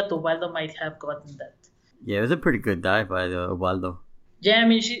sure that Ubaldo might have gotten that. Yeah, it was a pretty good dive by Ubaldo. Yeah, I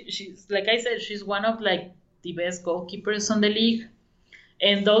mean, she's like I said, she's one of like the best goalkeepers on the league.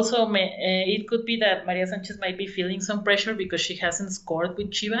 And also, it could be that Maria Sanchez might be feeling some pressure because she hasn't scored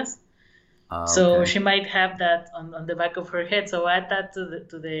with Chivas. So she might have that on the back of her head. So add that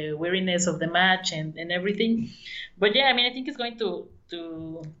to the weariness of the match and everything. But yeah, I mean, I think it's going to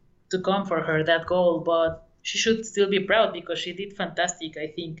come for her, that goal. But she should still be proud because she did fantastic. I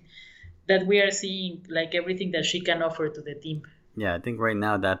think that we are seeing like everything that she can offer to the team. Yeah, I think right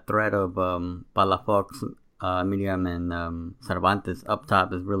now that threat of Palafox, Miriam, and Cervantes up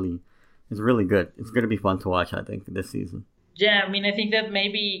top is really good. It's going to be fun to watch, I think, this season. Yeah, I mean, I think that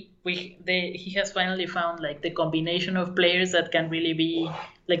maybe he has finally found like the combination of players that can really be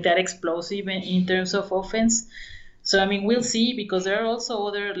like that explosive in terms of offense. So I mean, we'll see, because there are also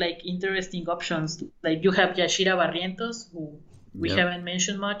other like interesting options. Like you have Yashira Barrientos, who we haven't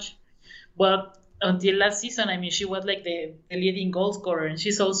mentioned much, but until last season, I mean, she was like the leading goal scorer, and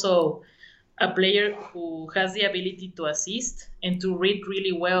she's also a player who has the ability to assist and to read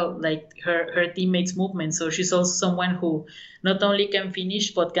really well, like her teammates' movements. So she's also someone who not only can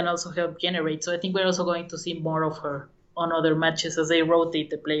finish, but can also help generate. So I think we're also going to see more of her on other matches as they rotate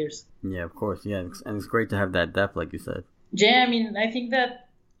the players. Yeah, of course. Yeah, and it's great to have that depth, like you said. Yeah, I mean, I think that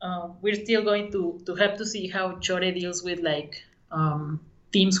we're still going to have to see how Chore deals with like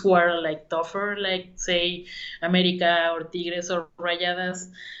teams who are like tougher, like say America or Tigres or Rayadas.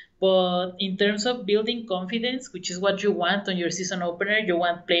 But in terms of building confidence, which is what you want on your season opener, you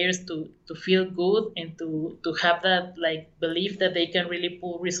want players to feel good and to have that like belief that they can really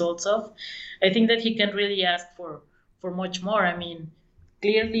pull results off. I think that he can really ask for much more. I mean,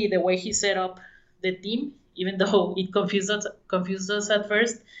 clearly the way he set up the team, even though it confused us at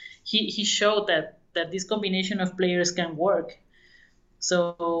first, he showed that this combination of players can work.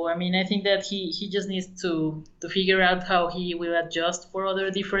 So, I mean, I think that he just needs to figure out how he will adjust for other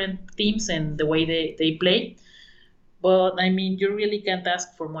different teams and the way they play. But, I mean, you really can't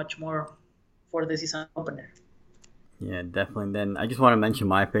ask for much more for the season opener. Yeah, definitely. And then I just want to mention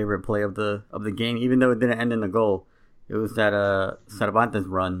my favorite play of the game, even though it didn't end in a goal. It was that Cervantes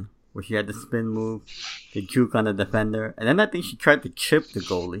run where she had the spin move, the juke on the defender, and then I think she tried to chip the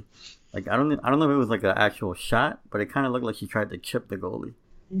goalie. Like I don't know if it was like an actual shot, but it kind of looked like she tried to chip the goalie.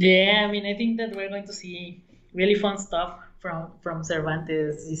 Yeah, I mean, I think that we're going to see really fun stuff from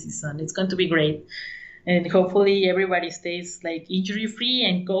Cervantes this season. It's going to be great, and hopefully everybody stays like injury free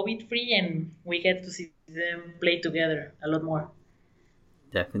and COVID free, and we get to see them play together a lot more.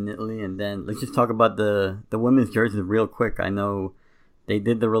 Definitely, and then let's just talk about the women's jerseys real quick. I know they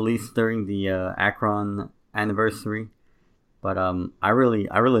did the release during the Akron anniversary. But I really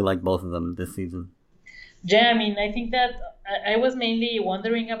like both of them this season. Yeah, I mean, I think that I was mainly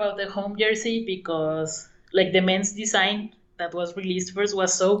wondering about the home jersey because like the men's design that was released first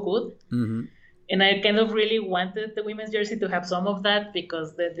was so good. Mm-hmm. And I kind of really wanted the women's jersey to have some of that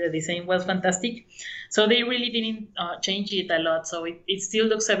because the design was fantastic. So they really didn't change it a lot. So it still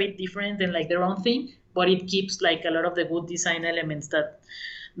looks a bit different than like their own thing, but it keeps like a lot of the good design elements that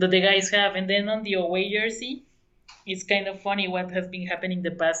the guys have. And then on the away jersey, it's kind of funny what has been happening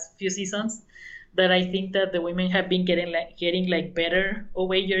the past few seasons, that I think that the women have been getting like better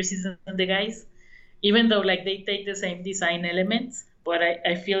away jerseys than the guys, even though like they take the same design elements, but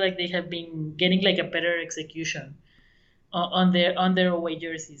I feel like they have been getting like a better execution on their away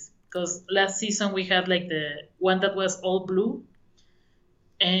jerseys. Because last season we had like the one that was all blue,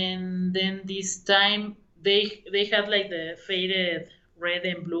 and and then this time they had like the faded red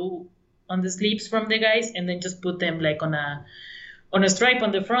and blue on the sleeves from the guys, and then just put them like on a stripe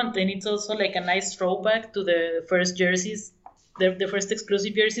on the front, and it's also like a nice throwback to the first jerseys, the first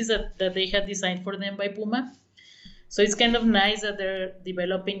exclusive jerseys that they had designed for them by Puma. So it's kind of nice that they're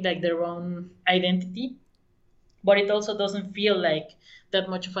developing like their own identity, but it also doesn't feel like that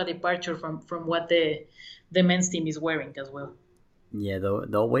much of a departure from what the men's team is wearing as well. Yeah,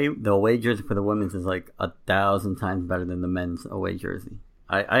 the away jersey for the women's is like 1,000 times better than the men's away jersey.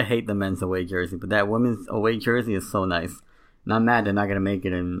 I hate the men's away jersey, but that women's away jersey is so nice. And I'm mad they're not gonna make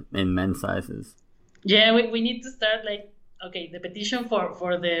it in men's sizes. Yeah, we need to start like, okay, the petition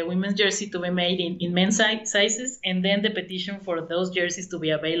for the women's jersey to be made in men's sizes, and then the petition for those jerseys to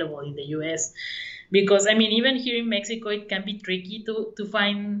be available in the US. Because, I mean, even here in Mexico, it can be tricky to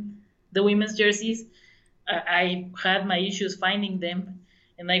find the women's jerseys. I had my issues finding them,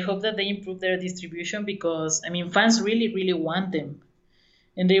 and I hope that they improve their distribution because, I mean, fans really, really want them.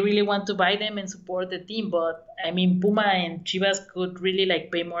 And they really want to buy them and support the team. But, I mean, Puma and Chivas could really, like,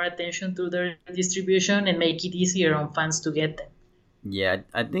 pay more attention to their distribution and make it easier on fans to get them. Yeah,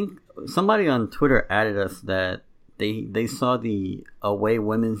 I think somebody on Twitter added us that they saw the away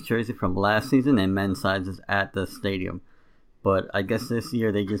women's jersey from last season in men's sizes at the stadium. But I guess this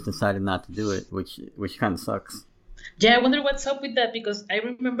year they just decided not to do it, which kind of sucks. Yeah, I wonder what's up with that, because I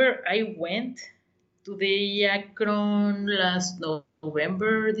remember I went to the Akron last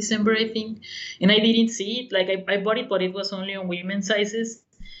November, December, I think, and I didn't see it. Like, I bought it, but it was only on women's sizes.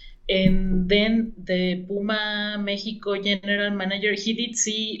 And then the Puma Mexico general manager, he did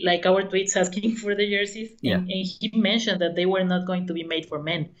see like our tweets asking for the jerseys, and he mentioned that they were not going to be made for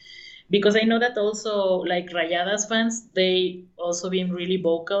men. Because I know that also, like, Rayadas fans, they also been really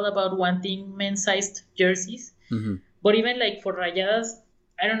vocal about wanting men's-sized jerseys. Mm-hmm. But even, like, for Rayadas,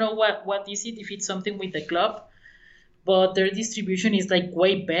 I don't know what is it, if it's something with the club, but their distribution is, like,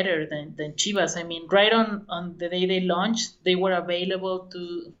 way better than Chivas. I mean, right on the day they launched, they were available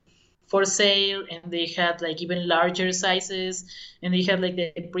for sale, and they had, like, even larger sizes, and they had, like,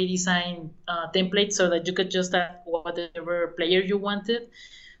 the pre-designed template so that you could just add whatever player you wanted.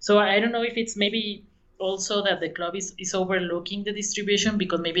 So I don't know if it's maybe also that the club is overlooking the distribution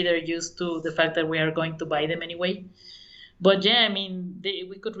because maybe they're used to the fact that we are going to buy them anyway. But yeah, I mean,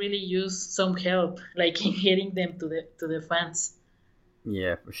 we could really use some help, like in getting them to the fans.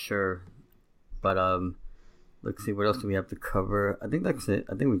 Yeah, for sure. But let's see, what else do we have to cover? I think that's it.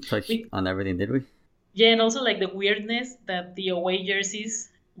 I think we touched on everything, did we? Yeah, and also like the weirdness that the away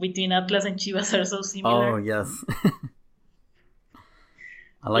jerseys between Atlas and Chivas are so similar. Oh yes.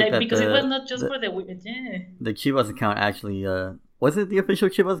 I like that because it was not just for the Chivas account actually. Was it the official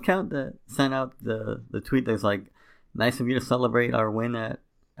Chivas account that sent out the tweet that's like, "Nice of you to celebrate our win at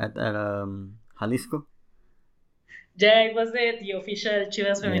Jalisco"? Yeah, it was the official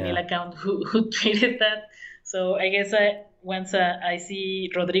Chivas Femenil account who tweeted that. So I guess once I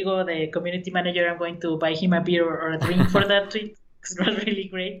see Rodrigo, the community manager, I'm going to buy him a beer or a drink for that tweet. It was really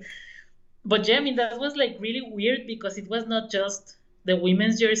great. But yeah, I mean, that was like really weird because it was not just the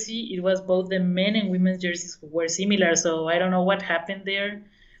women's jersey, it was both the men and women's jerseys were similar. So I don't know what happened there.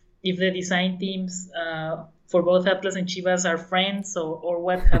 If the design teams for both Atlas and Chivas are friends or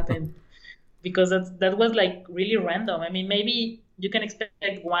what happened. Because that was like really random. I mean, maybe you can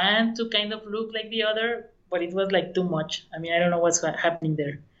expect one to kind of look like the other, but it was like too much. I mean, I don't know what's happening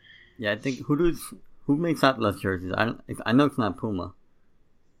there. Yeah, I think who makes Atlas jerseys? I know it's not Puma.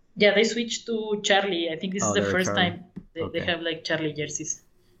 Yeah, they switched to Charlie. I think this is the first time they have like Charlie jerseys.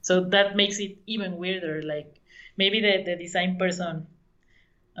 So that makes it even weirder. Like maybe the design person,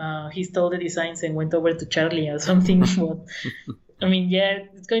 he stole the designs and went over to Charlie or something. But I mean, yeah,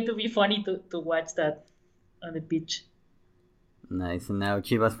 it's going to be funny to watch that on the pitch. Nice. And now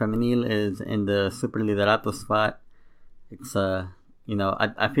Chivas Femenil is in the Super Liderato spot. It's I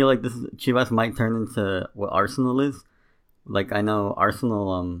feel like Chivas might turn into what Arsenal is. Like, I know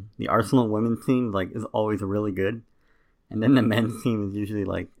Arsenal, the Arsenal women's team, like, is always really good. And then the men's team is usually,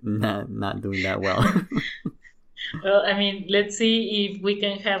 like, not doing that well. Well, I mean, let's see if we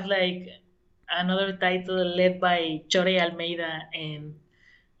can have, like, another title led by Chore Almeida and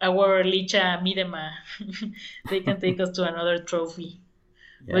our Licha Midema. They can take us to another trophy.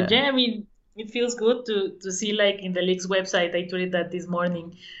 Yeah. But, yeah, I mean, it feels good to see, like, in the league's website, I tweeted that this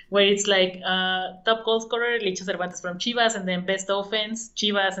morning, where it's like top goal scorer, Licha Cervantes from Chivas, and then best offense,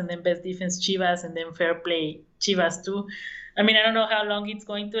 Chivas, and then best defense, Chivas, and then fair play, Chivas too. I mean, I don't know how long it's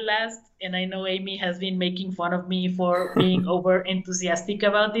going to last, and I know Amy has been making fun of me for being over enthusiastic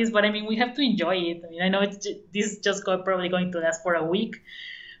about this, but I mean, we have to enjoy it. I mean, I know this is just probably going to last for a week,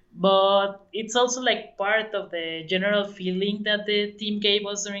 But it's also like part of the general feeling that the team gave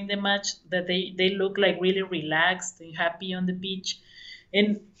us during the match, that they look like really relaxed and happy on the pitch.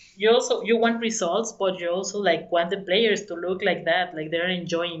 And you want results, but you also like want the players to look like that, like they're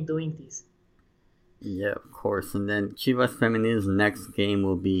enjoying doing this. Yeah, of course. And then Chivas Femenil's next game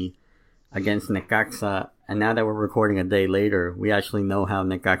will be against Necaxa. And now that we're recording a day later, we actually know how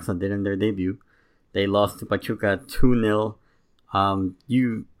Necaxa did in their debut. They lost to Pachuca 2-0.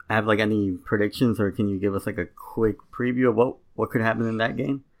 You have like any predictions, or can you give us like a quick preview of what could happen in that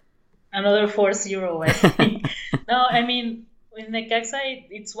game? Another 4-0, I think. No, I mean, in Necaxa,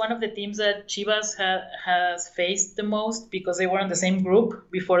 it's one of the teams that Chivas has faced the most because they were in the same group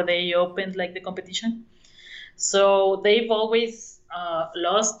before they opened like the competition. So they've always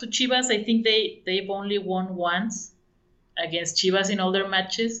lost to Chivas. I think they've only won once against Chivas in all their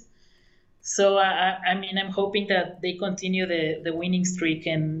matches. So I mean, I'm hoping that they continue the winning streak,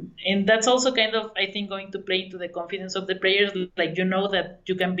 and that's also kind of, I think, going to play into the confidence of the players. Like, you know that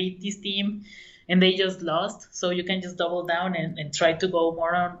you can beat this team, and they just lost, so you can just double down and try to go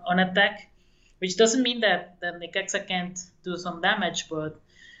more on attack, which doesn't mean that Necaxa can't do some damage, but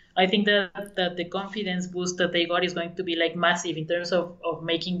I think that the confidence boost that they got is going to be like massive in terms of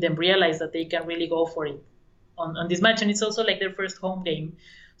making them realize that they can really go for it on this match, and it's also like their first home game.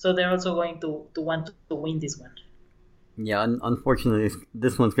 So they're also going to want to win this one. Yeah, unfortunately,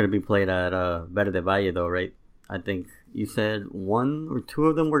 this one's going to be played at Verde Valle, though, right? I think you said one or two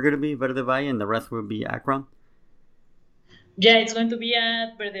of them were going to be Verde Valle, and the rest would be Akron. Yeah, it's going to be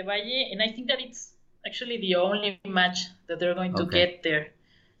at Verde Valle, and I think that it's actually the only match that they're going to get there.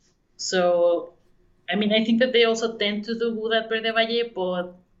 So, I mean, I think that they also tend to do good at Verde Valle,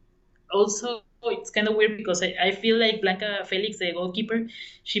 but also it's kind of weird because I feel like Blanca Felix, the goalkeeper,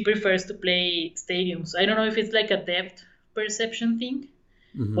 she prefers to play stadiums. I don't know if it's like a depth perception thing,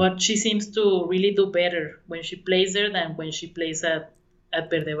 but she seems to really do better when she plays there than when she plays at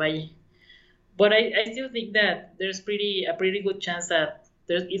Verde Valle. But I still think that there's a pretty good chance that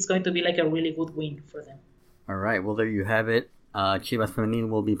it's going to be like a really good win for them. All right, well, there you have it. Chivas Femenil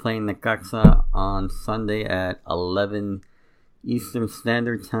will be playing Necaxa on Sunday at 11 Eastern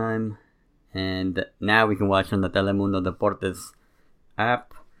Standard Time. And now we can watch on the Telemundo Deportes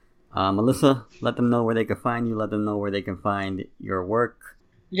app. Mellisa, let them know where they can find you. Let them know where they can find your work.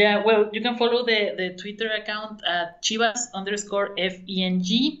 Yeah, well, you can follow the Twitter account at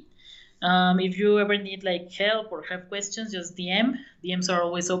Chivas_FENG. If you ever need like help or have questions, just DM. DMs are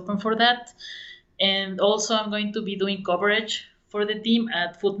always open for that. And also, I'm going to be doing coverage for the team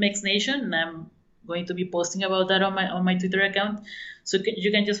at Footmex Nation, and I'm going to be posting about that on my Twitter account. So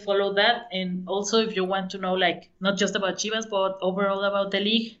you can just follow that. And also, if you want to know, like, not just about Chivas, but overall about the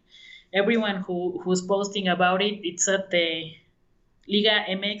league, everyone who's posting about it, it's at the Liga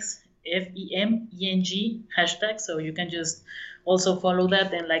MX FEMENG hashtag. So you can just also follow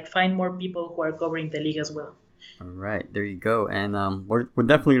that and like find more people who are covering the league as well. All right, there you go. And we're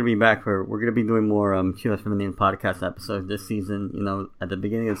definitely gonna be back we're gonna be doing more Chivas Femenil podcast episodes this season. You know, at the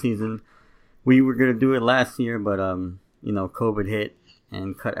beginning of the season, we were gonna do it last year, but you know, COVID hit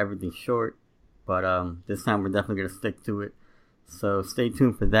and cut everything short. But this time we're definitely gonna stick to it. So stay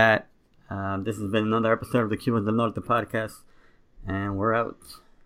tuned for that. This has been another episode of the Chivas del Norte podcast, and we're out.